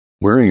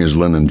Wearing his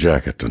linen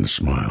jacket and a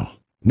smile,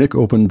 Nick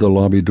opened the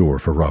lobby door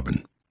for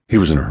Robin. He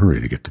was in a hurry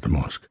to get to the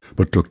mosque,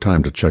 but took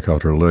time to check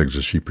out her legs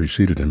as she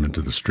preceded him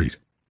into the street.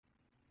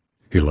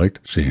 He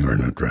liked seeing her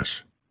in a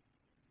dress.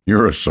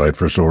 "You're a sight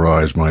for sore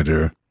eyes, my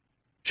dear."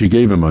 She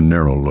gave him a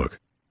narrow look.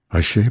 "I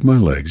shaved my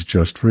legs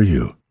just for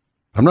you."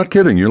 "I'm not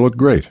kidding, you look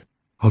great."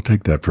 "I'll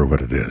take that for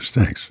what it is,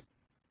 thanks."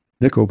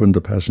 Nick opened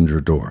the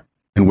passenger door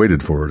and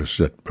waited for her to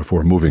sit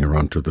before moving her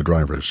onto the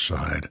driver's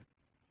side.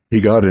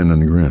 He got in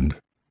and grinned.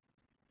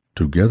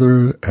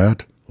 Together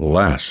at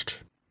last.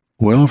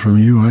 "Well, from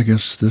you, I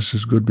guess this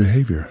is good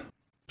behavior."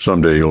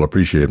 "Someday you'll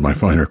appreciate my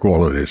finer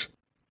qualities."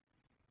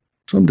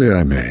 "Someday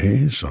I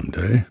may,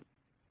 someday."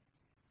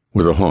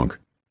 With a honk,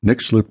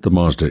 Nick slipped the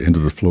Mazda into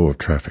the flow of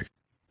traffic,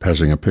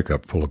 passing a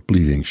pickup full of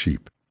bleating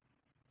sheep.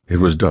 It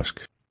was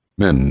dusk,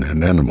 men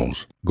and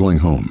animals going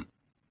home.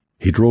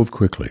 He drove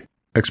quickly,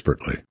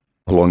 expertly,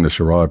 along the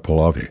Sharad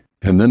Pahlavi,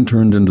 and then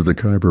turned into the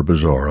Khyber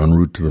Bazaar en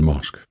route to the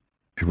mosque.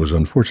 It was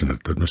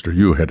unfortunate that Mr.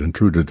 Yu had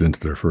intruded into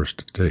their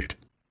first date.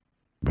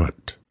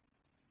 But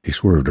he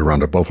swerved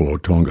around a buffalo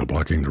tonga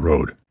blocking the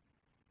road.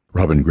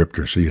 Robin gripped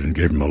her seat and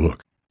gave him a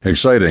look.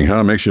 "Exciting,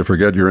 huh? Makes you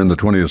forget you're in the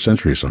 20th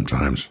century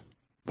sometimes."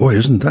 "Boy,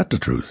 isn't that the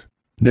truth?"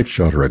 Nick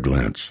shot her a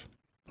glance.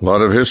 "A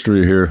lot of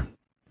history here."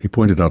 He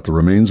pointed out the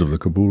remains of the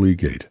Kabuli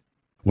Gate,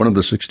 one of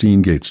the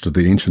 16 gates to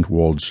the ancient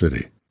walled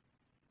city,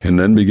 and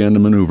then began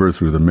to maneuver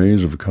through the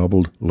maze of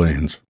cobbled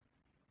lanes.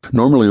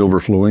 Normally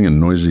overflowing in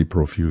noisy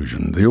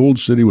profusion, the old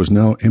city was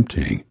now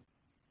emptying.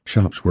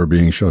 Shops were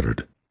being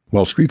shuttered,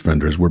 while street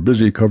vendors were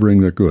busy covering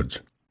their goods.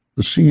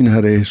 The scene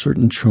had a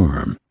certain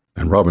charm,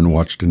 and Robin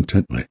watched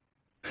intently.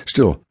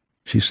 Still,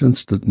 she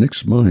sensed that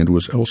Nick's mind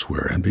was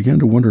elsewhere and began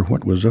to wonder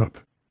what was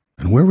up.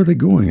 And where were they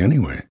going,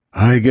 anyway?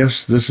 "I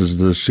guess this is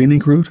the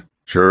scenic route?"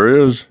 "Sure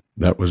is."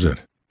 That was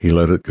it. He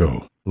let it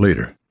go.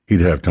 Later.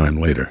 He'd have time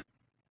later.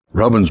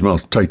 Robin's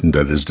mouth tightened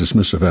at his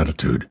dismissive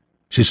attitude.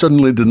 She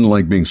suddenly didn't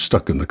like being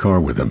stuck in the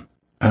car with him.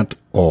 At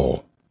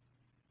all.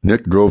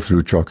 Nick drove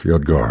through Chowk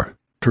Yadgar,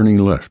 turning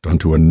left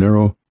onto a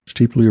narrow,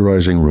 steeply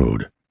rising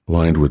road,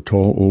 lined with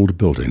tall old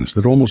buildings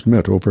that almost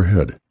met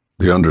overhead.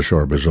 The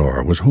Undershar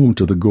Bazaar was home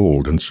to the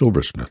gold and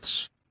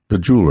silversmiths, the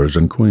jewelers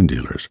and coin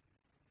dealers.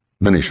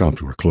 Many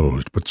shops were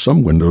closed, but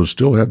some windows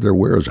still had their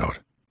wares out.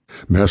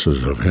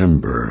 Masses of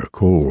amber,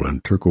 coal,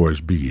 and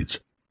turquoise beads,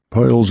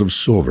 piles of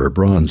silver,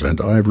 bronze,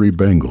 and ivory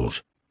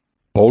bangles,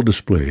 all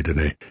displayed in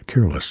a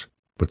careless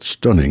but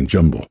stunning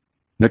jumble.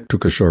 Nick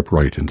took a sharp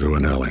right into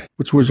an alley,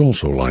 which was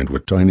also lined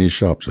with tiny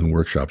shops and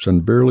workshops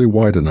and barely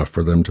wide enough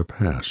for them to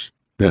pass.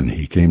 Then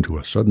he came to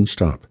a sudden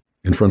stop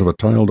in front of a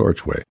tiled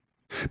archway.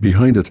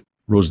 Behind it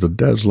rose the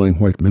dazzling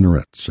white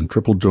minarets and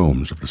triple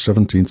domes of the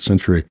 17th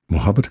century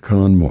Mohabbat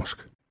Khan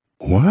Mosque.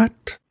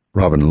 "What?"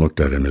 Robin looked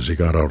at him as he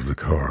got out of the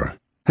car.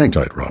 "Hang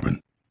tight, Robin.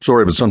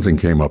 Sorry, but something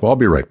came up. I'll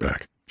be right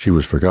back." She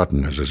was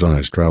forgotten as his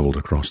eyes traveled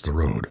across the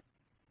road.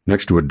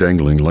 Next to a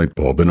dangling light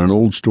bulb in an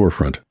old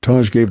storefront,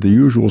 Taj gave the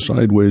usual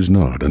sideways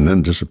nod and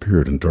then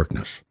disappeared in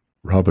darkness.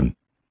 Robin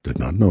did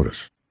not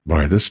notice.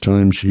 By this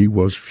time she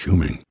was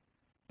fuming.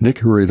 Nick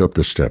hurried up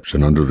the steps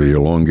and under the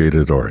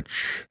elongated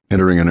arch,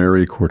 entering an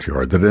airy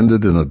courtyard that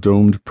ended in a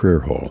domed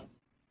prayer hall.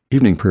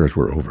 Evening prayers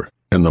were over,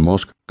 and the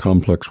mosque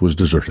complex was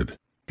deserted.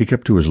 He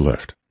kept to his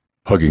left,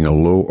 hugging a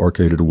low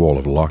arcaded wall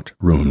of locked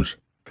rooms.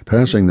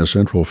 Passing the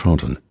central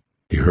fountain,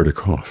 he heard a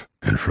cough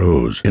and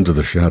froze into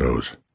the shadows.